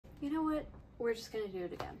You know what? We're just gonna do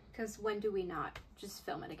it again. Because when do we not just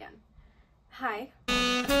film it again? Hi.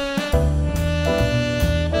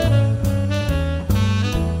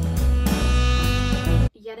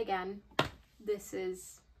 Yet again, this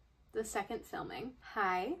is the second filming.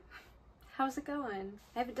 Hi. How's it going?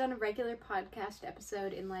 I haven't done a regular podcast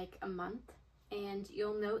episode in like a month, and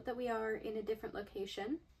you'll note that we are in a different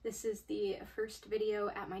location. This is the first video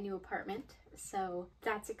at my new apartment, so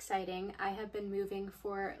that's exciting. I have been moving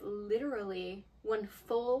for literally one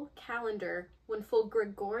full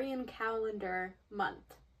Gregorian calendar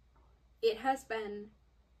month. It has been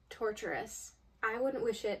torturous. I wouldn't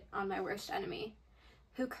wish it on my worst enemy,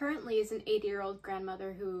 who currently is an 80-year-old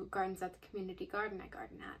grandmother who gardens at the community garden I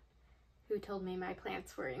garden at, who told me my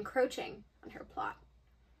plants were encroaching on her plot.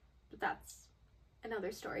 But that's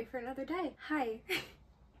another story for another day. Hi.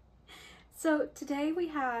 So today we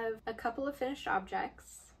have a couple of finished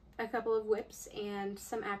objects, a couple of WIPs, and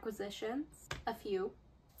some acquisitions. A few.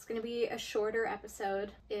 It's going to be a shorter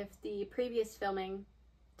episode. If the previous filming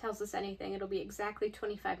tells us anything, it'll be exactly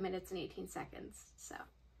 25 minutes and 18 seconds. So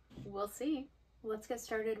we'll see. Let's get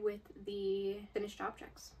started with the finished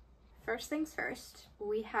objects. First things first,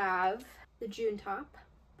 we have the June top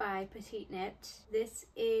by Petite Knit. This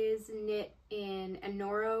is knit in a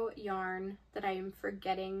Noro yarn that I am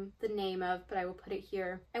forgetting the name of, but I will put it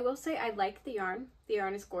here. I will say I like the yarn. The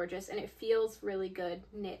yarn is gorgeous and it feels really good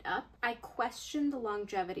knit up. I question the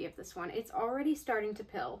longevity of this one. It's already starting to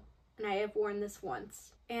pill, and I have worn this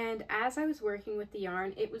once. And as I was working with the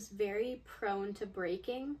yarn, it was very prone to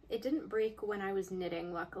breaking. It didn't break when I was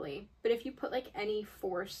knitting, luckily. But if you put like any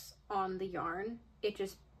force on the yarn, it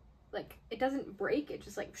just like, it doesn't break, it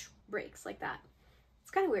just like breaks like that. It's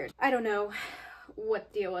kind of weird. I don't know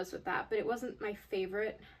what the deal was with that, but it wasn't my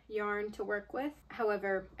favorite yarn to work with.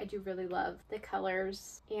 However, I do really love the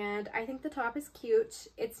colors, and I think the top is cute.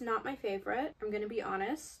 It's not my favorite, I'm gonna be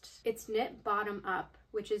honest. It's knit bottom up,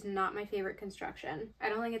 which is not my favorite construction. I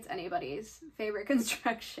don't think it's anybody's favorite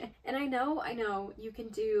construction. And I know you can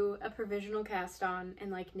do a provisional cast on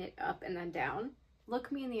and like knit up and then down. Look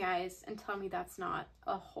me in the eyes and tell me that's not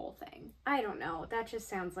a whole thing. I don't know, that just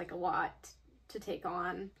sounds like a lot to take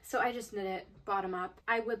on. So I just knit it bottom up.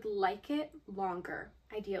 I would like it longer,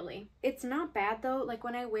 ideally. It's not bad though, like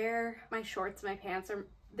when I wear my shorts, my pants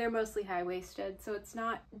they're mostly high-waisted, so it's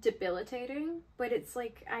not debilitating, but it's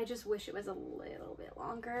like, I just wish it was a little bit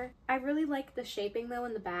longer. I really like the shaping though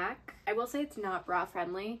in the back. I will say it's not bra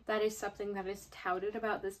friendly. That is something that is touted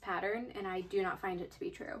about this pattern, and I do not find it to be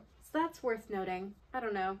true. So that's worth noting. I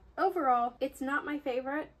don't know. Overall, it's not my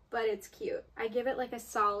favorite, but it's cute. I give it like a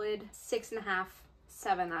solid 6.5,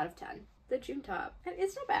 7 out of 10. The June top.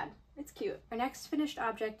 It's not bad. It's cute. Our next finished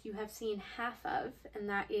object you have seen half of, and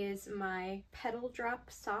that is my petal drop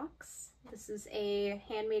socks. This is a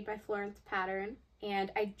handmade by Florence pattern, and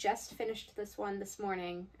I just finished this one this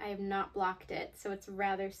morning. I have not blocked it, so it's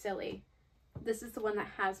rather silly. This is the one that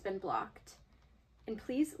has been blocked. And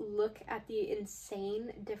please look at the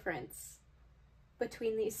insane difference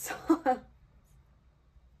between these socks.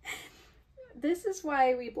 This is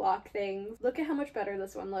why we block things. Look at how much better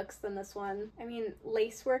this one looks than this one. I mean,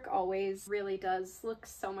 lacework always really does look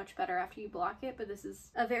so much better after you block it, but this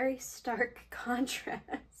is a very stark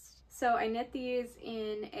contrast. So I knit these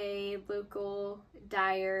in a local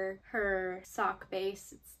dyer, her sock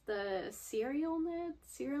base. It's the Serial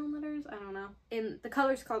Knitters, I don't know. And the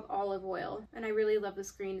color's called Olive Oil, and I really love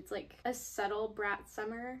this green. It's like a subtle Brat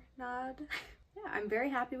Summer nod. Yeah, I'm very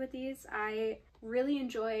happy with these. I really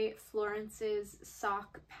enjoy Florence's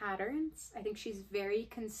sock patterns. I think she's very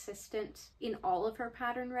consistent in all of her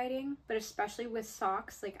pattern writing, but especially with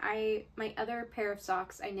socks. Like my other pair of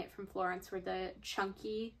socks I knit from Florence were the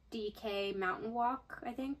chunky DK Mountain Walk,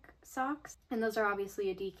 I think, socks. And those are obviously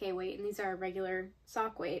a DK weight, and these are a regular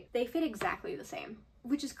sock weight. They fit exactly the same,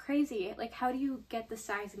 which is crazy. Like, how do you get the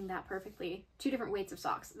sizing that perfectly? 2 different weights of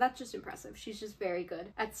socks. That's just impressive. She's just very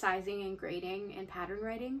good at sizing and grading and pattern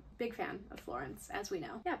writing. Big fan of Florence, as we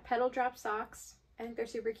know. Yeah, petal drop socks. I think they're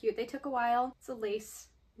super cute. They took a while. It's a lace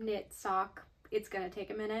knit sock. It's gonna take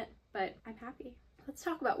a minute, but I'm happy. Let's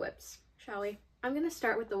talk about WIPs, shall we? I'm gonna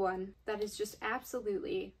start with the one that is just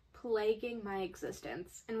absolutely plaguing my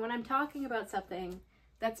existence. And when I'm talking about something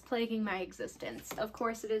that's plaguing my existence, of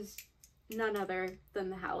course it is none other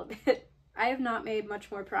than the halibut. I have not made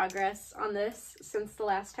much more progress on this since the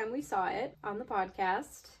last time we saw it on the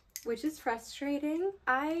podcast, which is frustrating.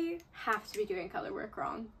 I have to be doing color work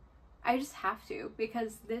wrong. I just have to,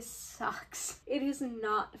 because this sucks. It is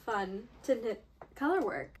not fun to knit color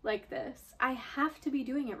work like this. I have to be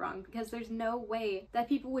doing it wrong because there's no way that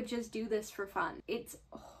people would just do this for fun. It's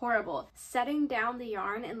horrible. Setting down the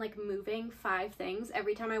yarn and like moving 5 things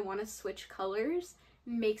every time I want to switch colors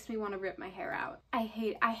makes me want to rip my hair out.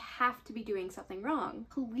 I have to be doing something wrong.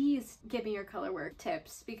 Please give me your color work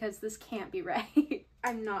tips because this can't be right.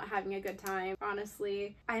 I'm not having a good time,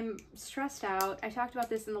 honestly. I'm stressed out. I talked about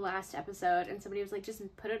this in the last episode and somebody was like, just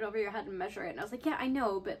put it over your head and measure it. And I was like, yeah, I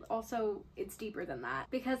know, but also it's deeper than that.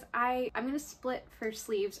 Because I'm gonna split for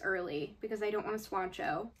sleeves early because I don't want to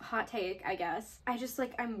swancho. Hot take, I guess.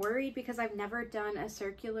 I'm worried because I've never done a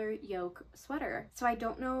circular yoke sweater. So I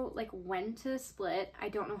don't know like when to split. I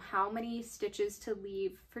don't know how many stitches to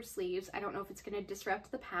leave for sleeves. I don't know if it's gonna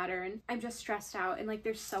disrupt the pattern. I'm just stressed out and like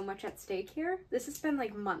there's so much at stake here. This has been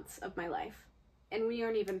like months of my life and we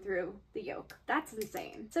aren't even through the yoke. That's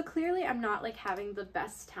insane. So clearly I'm not like having the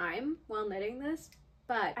best time while knitting this,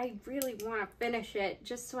 but I really want to finish it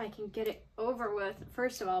just so I can get it over with,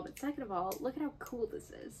 first of all, but second of all, look at how cool this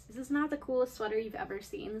is. This is not the coolest sweater you've ever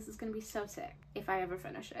seen. This is gonna be so sick if I ever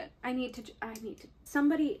finish it.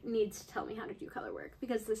 Somebody needs to tell me how to do color work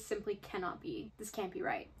because this simply this can't be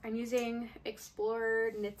right. I'm using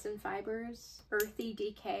Explorer Knits and Fibers Earthy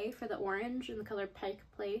DK for the orange in the color Pike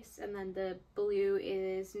Place, and then the blue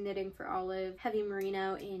is Knitting for Olive Heavy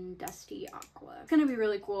Merino in Dusty Aqua. It's gonna be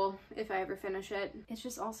really cool if I ever finish it. It's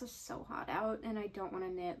just also so hot out and I don't want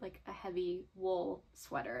to knit like a heavy wool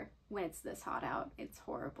sweater when it's this hot out. It's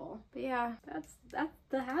horrible. But yeah, that's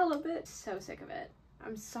the hell of it. So sick of it.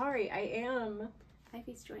 I'm sorry, I am.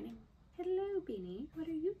 Ivy's joining. Hello, Beanie. What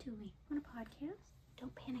are you doing? On a podcast?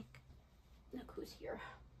 Don't panic. Look who's here.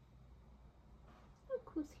 Look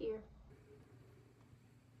who's here.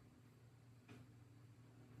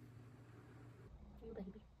 Hey,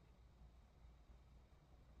 baby.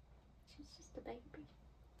 She's just a baby.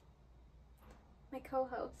 My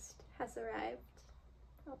co-host has arrived.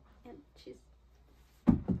 Oh, and she's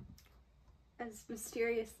as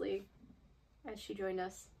mysteriously as she joined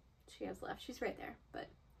us, she has left. She's right there, but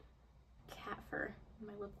cat fur in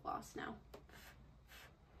my lip gloss now.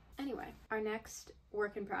 Anyway, our next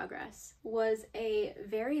work in progress was a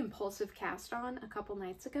very impulsive cast on a couple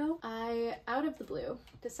nights ago. I, out of the blue,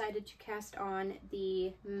 decided to cast on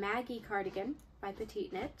the Maggie cardigan by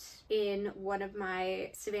Petite Knit in one of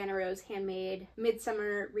my Savannah Rose handmade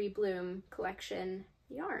Midsummer Rebloom collection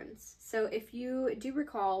yarns. So if you do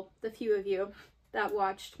recall, the few of you that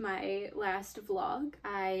watched my last vlog,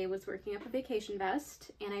 I was working up a vacation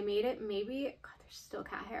vest and I made it maybe, God, there's still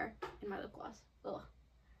cat hair in my lip gloss. Ugh.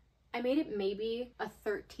 I made it maybe a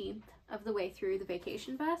 13th of the way through the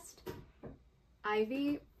vacation vest.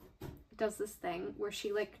 Ivy does this thing where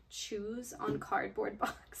she like chews on cardboard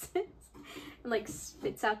boxes and like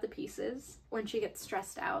spits out the pieces when she gets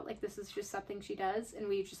stressed out. Like this is just something she does and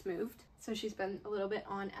we just moved. So she's been a little bit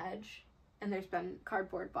on edge and there's been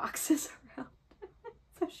cardboard boxes around.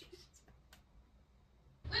 So she's just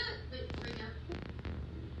been... Wait,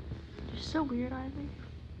 you're so weird, Ivy.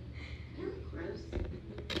 You're gross.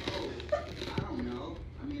 Oh, I don't know.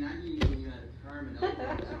 I mean, I knew you had a perm and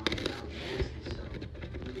elbows on without nasty, so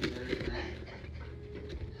really very bad.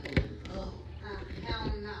 Oh, hell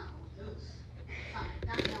no. Fuck,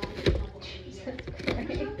 not knowing trouble in here.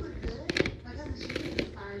 You know what's good? My cousin, she was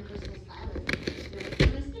inspiring personal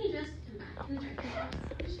stylist. Miss D just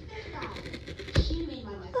she made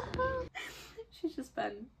my life so She's just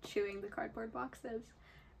been chewing the cardboard boxes.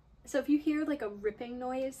 So if you hear like a ripping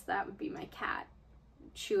noise, that would be my cat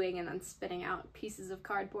chewing and then spitting out pieces of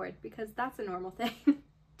cardboard because that's a normal thing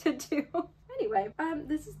to do. Anyway,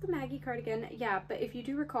 this is the Maggie cardigan. Yeah, but if you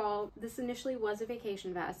do recall, this initially was a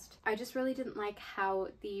vacation vest. I just really didn't like how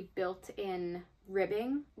the built-in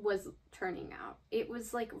ribbing was turning out. It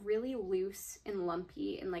was like really loose and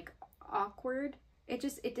lumpy and like awkward.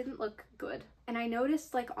 It didn't look good. And I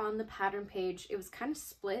noticed like on the pattern page, it was kind of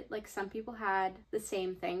split. Like some people had the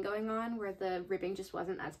same thing going on where the ribbing just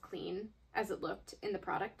wasn't as clean as it looked in the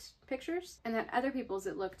product pictures. And then other people's,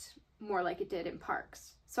 it looked more like it did in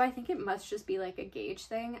Parks. So I think it must just be like a gauge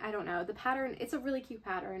thing. I don't know. The pattern, it's a really cute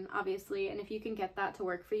pattern, obviously. And if you can get that to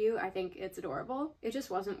work for you, I think it's adorable. It just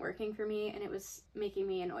wasn't working for me and it was making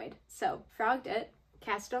me annoyed. So frogged it.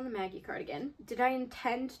 Cast on the Maggie cardigan. Did I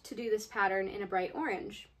intend to do this pattern in a bright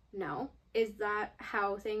orange? No. Is that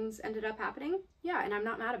how things ended up happening? Yeah, and I'm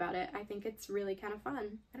not mad about it. I think it's really kind of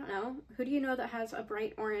fun. I don't know. Who do you know that has a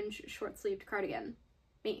bright orange short-sleeved cardigan?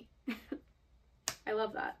 Me. I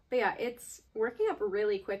love that. But yeah, it's working up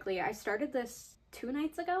really quickly. I started this 2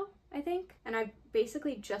 nights ago, I think, and I've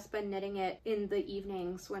basically just been knitting it in the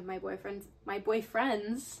evenings when my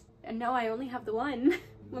boyfriends, and no, I only have the one,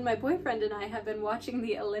 when my boyfriend and I have been watching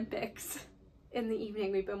the Olympics in the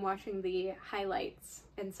evening. We've been watching the highlights,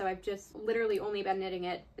 and so I've just literally only been knitting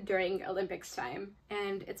it during Olympics time,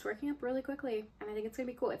 and it's working up really quickly, and I think it's gonna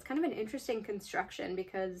be cool. It's kind of an interesting construction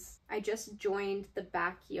because I just joined the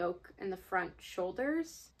back yoke and the front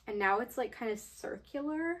shoulders, and now it's like kind of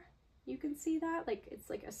circular. You can see that, like it's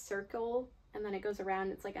like a circle and then it goes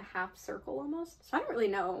around. It's like a half circle almost. So I don't really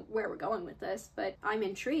know where we're going with this, but I'm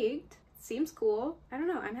intrigued. Seems cool. I don't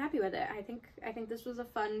know, I'm happy with it. I think this was a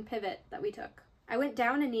fun pivot that we took. I went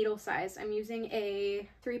down a needle size. I'm using a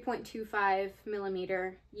 3.25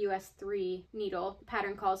 millimeter US 3 needle. The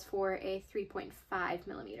pattern calls for a 3.5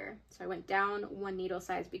 millimeter. So I went down one needle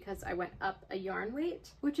size because I went up a yarn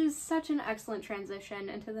weight, which is such an excellent transition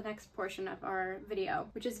into the next portion of our video,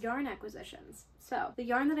 which is yarn acquisitions. So the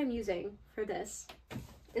yarn that I'm using for this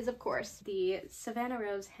is of course the Savannah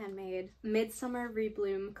Rose Handmade Midsummer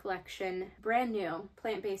Rebloom Collection, brand new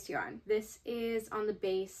plant-based yarn. This is on the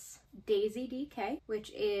base Daisy DK, which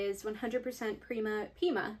is 100%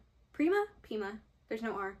 Pima, there's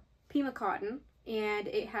no R, Pima cotton, and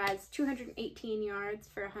it has 218 yards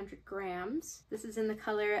for 100 grams. This is in the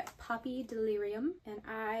color Poppy Delirium, and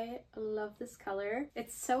I love this color.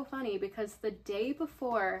 It's so funny because the day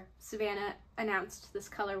before Savannah announced this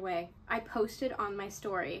colorway, I posted on my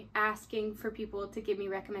story asking for people to give me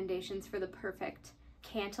recommendations for the perfect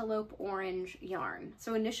cantaloupe orange yarn.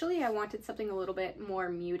 So initially I wanted something a little bit more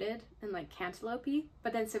muted and like cantaloupe-y,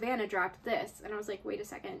 but then Savannah dropped this and I was like, wait a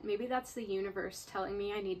second, maybe that's the universe telling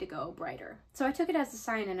me I need to go brighter. So I took it as a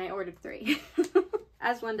sign and I ordered 3.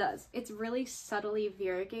 As one does. It's really subtly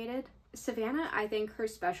variegated. Savannah, I think her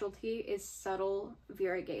specialty is subtle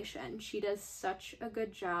variegation. She does such a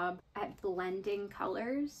good job at blending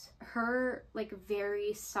colors. Her like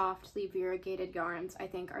very softly variegated yarns, I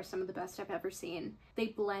think, are some of the best I've ever seen. They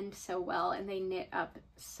blend so well and they knit up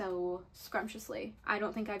so scrumptiously. I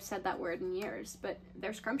don't think I've said that word in years, but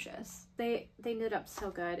they're scrumptious. They knit up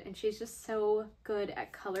so good, and she's just so good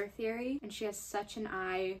at color theory, and she has such an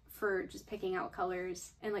eye for just picking out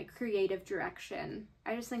colors and like creative direction.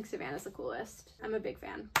 I just think Savannah's the coolest. I'm a big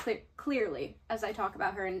fan, clearly, as I talk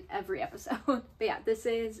about her in every episode. But yeah, this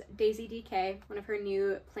is Daisy DK, one of her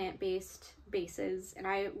new plant-based bases, and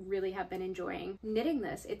I really have been enjoying knitting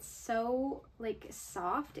this. It's so like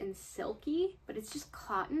soft and silky, but it's just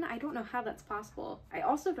cotton. I don't know how that's possible. I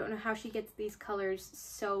also don't know how she gets these colors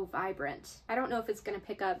so vibrant. I don't know if it's gonna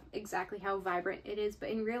pick up exactly how vibrant it is, but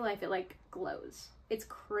in real life it like glows. It's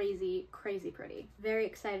crazy, crazy pretty. Very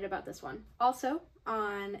excited about this one. Also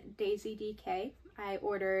on Daisy DK, I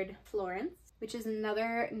ordered Florence, which is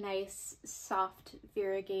another nice soft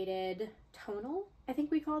variegated tonal, I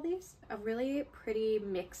think we call these. A really pretty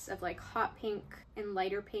mix of like hot pink and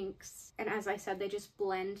lighter pinks, and as I said, they just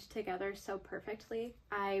blend together so perfectly.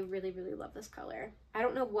 I really, really love this color. I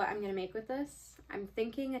don't know what I'm gonna make with this. I'm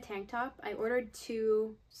thinking a tank top. I ordered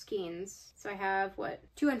 2 skeins, so I have, what,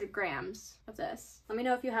 200 grams of this. Let me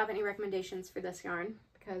know if you have any recommendations for this yarn,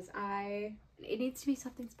 because it needs to be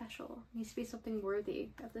something special. It needs to be something worthy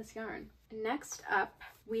of this yarn. Next up,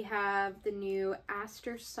 we have the new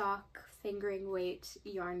Aster Sock fingering weight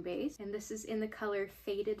yarn base, and this is in the color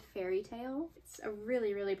Faded Fairy Tale. It's a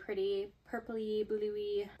really, really pretty purpley,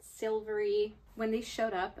 bluey, silvery. When these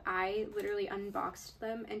showed up, I literally unboxed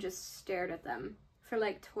them and just stared at them for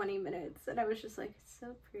like 20 minutes, and I was just like, it's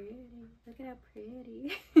so pretty. Look at how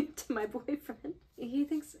pretty. To my boyfriend. He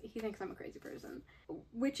thinks I'm a crazy person,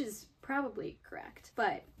 which is probably correct,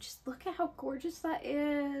 but just look at how gorgeous that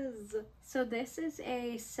is. So this is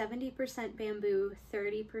a 70% bamboo,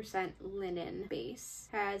 30% linen base.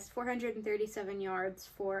 Has 437 yards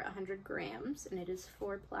for 100 grams, and it is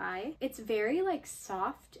 4-ply. It's very like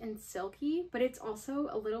soft and silky, but it's also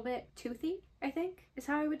a little bit toothy, I think is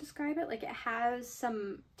how I would describe it. Like it has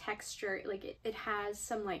some texture, like it has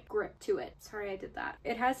some like grip to it. Sorry, I did that.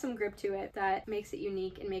 It has some grip to it that makes it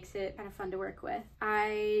unique and makes it kind of fun to work with.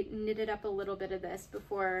 I knitted up a little bit of this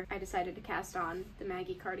before I decided to cast on the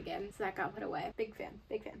Maggie cardigan, so that got put away. Big fan,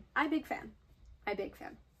 big fan. I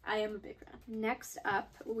am a big fan. Next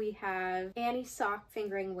up, we have Annie Sock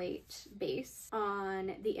fingering weight base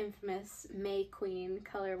on the infamous May Queen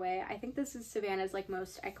colorway. I think this is Savannah's like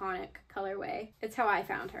most iconic colorway. It's how I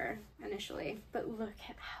found her initially, but look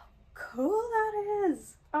at how cool that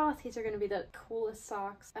is. Oh, these are gonna be the coolest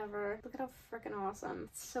socks ever. Look at how freaking awesome.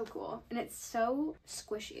 It's so cool. And it's so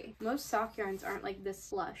squishy. Most sock yarns aren't like this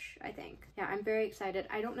slush, I think. Yeah, I'm very excited.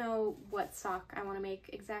 I don't know what sock I want to make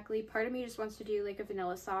exactly. Part of me just wants to do like a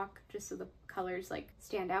vanilla sock just so the colors like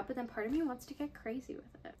stand out, but then part of me wants to get crazy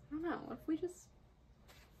with it. I don't know. What if we just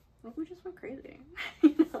What if we just went crazy?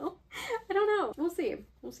 You know? I don't know. We'll see.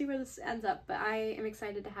 We'll see where this ends up, but I am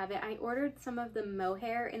excited to have it. I ordered some of the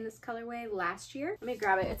mohair in this colorway last year. Let me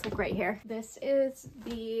grab it. It's like right here. This is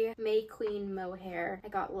the May Queen mohair I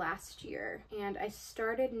got last year, and I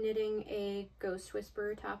started knitting a Ghost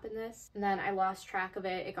Whisperer top in this, and then I lost track of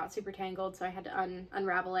it. It got super tangled, so I had to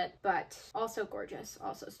unravel it, but also gorgeous,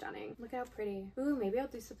 also stunning. Look how pretty. Ooh, maybe I'll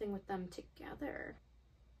do something with them together.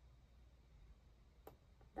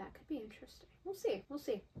 That could be interesting. We'll see. We'll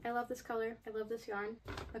see. I love this color. I love this yarn.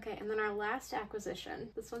 Okay, and then our last acquisition.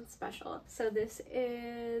 This one's special. So this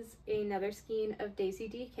is another skein of Daisy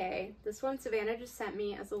DK. This one Savannah just sent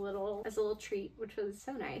me as a little treat, which was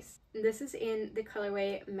so nice. And this is in the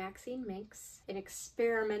colorway Maxine Minx, an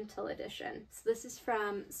experimental edition. So this is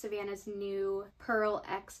from Savannah's new Pearl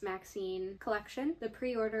X Maxine collection. The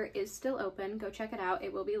pre-order is still open. Go check it out.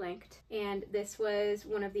 It will be linked. And this was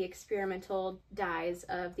one of the experimental dyes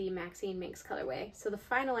of the Maxine Minx colorway. So the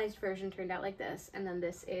finalized version turned out like this, and then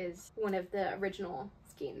this is one of the original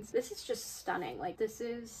skeins. This is just stunning. Like, this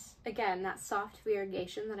is, again, that soft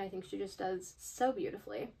variegation that I think she just does so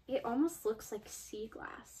beautifully. It almost looks like sea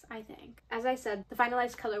glass, I think. As I said, the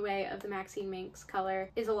finalized colorway of the Maxine Minx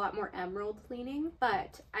color is a lot more emerald leaning,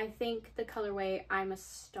 but I think the colorway I'm a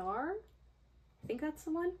Star, I think that's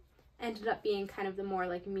the one, ended up being kind of the more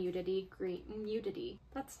like mutedy green,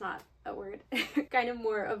 that's not a word, kind of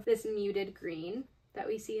more of this muted green that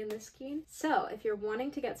we see in this skein. So if you're wanting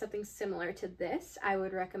to get something similar to this, I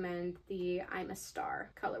would recommend the I'm a Star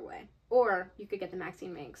colorway. Or you could get the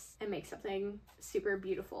Maxine Minx and make something super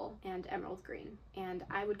beautiful and emerald green. And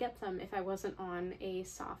I would get them if I wasn't on a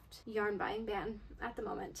soft yarn buying ban at the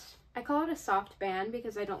moment. I call it a soft ban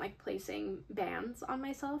because I don't like placing bans on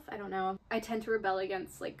myself. I don't know. I tend to rebel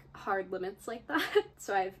against like hard limits like that.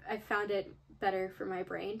 So I've found it better for my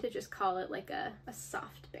brain to just call it like a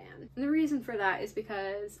soft ban. And the reason for that is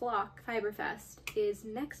because Flock Fiberfest is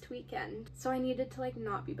next weekend, so I needed to like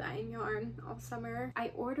not be buying yarn all summer.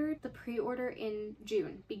 I ordered the pre-order in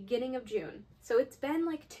June, beginning of June. So it's been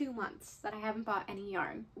like 2 months that I haven't bought any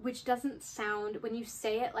yarn, which doesn't sound, when you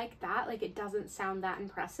say it like that, like it doesn't sound that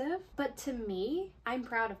impressive. But to me, I'm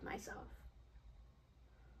proud of myself.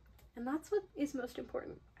 And that's what is most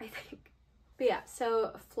important, I think. But yeah,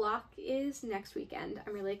 so Flock is next weekend.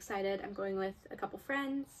 I'm really excited. I'm going with a couple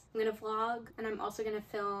friends. I'm gonna vlog, and I'm also gonna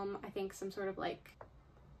film, I think, some sort of like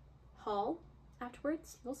haul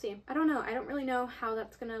afterwards. We'll see. I don't know. I don't really know how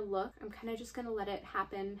that's gonna look. I'm kind of just gonna let it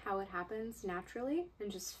happen how it happens naturally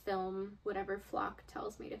and just film whatever Flock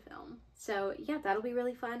tells me to film. So yeah, that'll be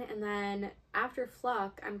really fun. And then after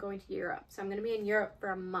Flock, I'm going to Europe. So I'm gonna be in Europe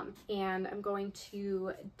for a month, and I'm going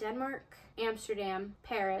to Denmark, Amsterdam,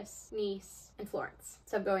 Paris, Nice, and Florence.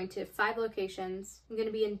 So I'm going to 5 locations. I'm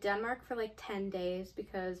gonna be in Denmark for like 10 days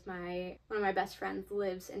because one of my best friends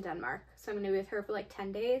lives in Denmark. So I'm gonna be with her for like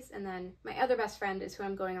 10 days, and then my other best friend is who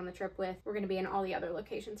I'm going on the trip with. We're gonna be in all the other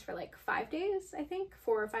locations for like 5 days, I think,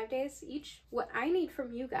 4 or 5 days each. What I need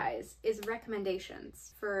from you guys is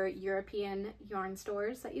recommendations for European yarn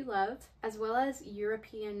stores that you love, as well as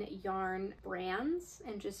European yarn brands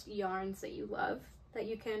and just yarns that you love that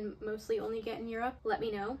you can mostly only get in Europe. Let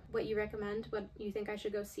me know what you recommend, what you think I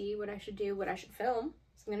should go see, what I should do, what I should film.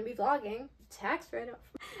 So I'm gonna be vlogging. Tax write-off.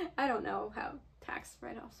 I don't know how tax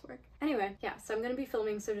write-offs work. Anyway, yeah, so I'm gonna be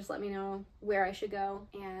filming, so just let me know where I should go,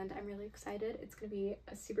 and I'm really excited. It's gonna be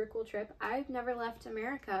a super cool trip. I've never left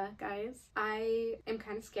America, guys. I am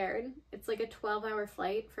kind of scared. It's like a 12-hour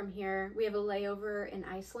flight from here. We have a layover in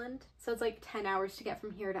Iceland, so it's like 10 hours to get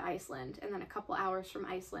from here to Iceland, and then a couple hours from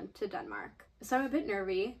Iceland to Denmark. So I'm a bit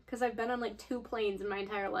nervy because I've been on like 2 planes in my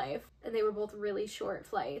entire life, and they were both really short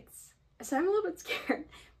flights. So I'm a little bit scared.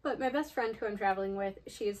 But my best friend who I'm traveling with,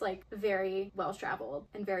 she's like very well traveled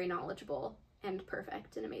and very knowledgeable and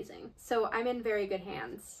perfect and amazing. So I'm in very good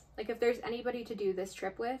hands. Like, if there's anybody to do this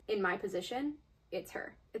trip with in my position, it's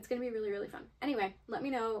her. It's gonna be really, really fun. Anyway, let me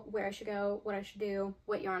know where I should go, what I should do,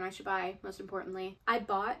 what yarn I should buy, most importantly. I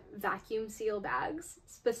bought vacuum seal bags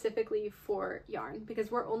specifically for yarn because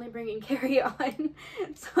we're only bringing carry-on.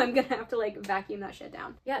 So I'm gonna have to like vacuum that shit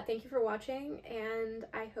down. Yeah, thank you for watching, and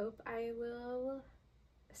I hope I will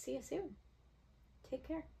see you soon. Take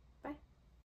care.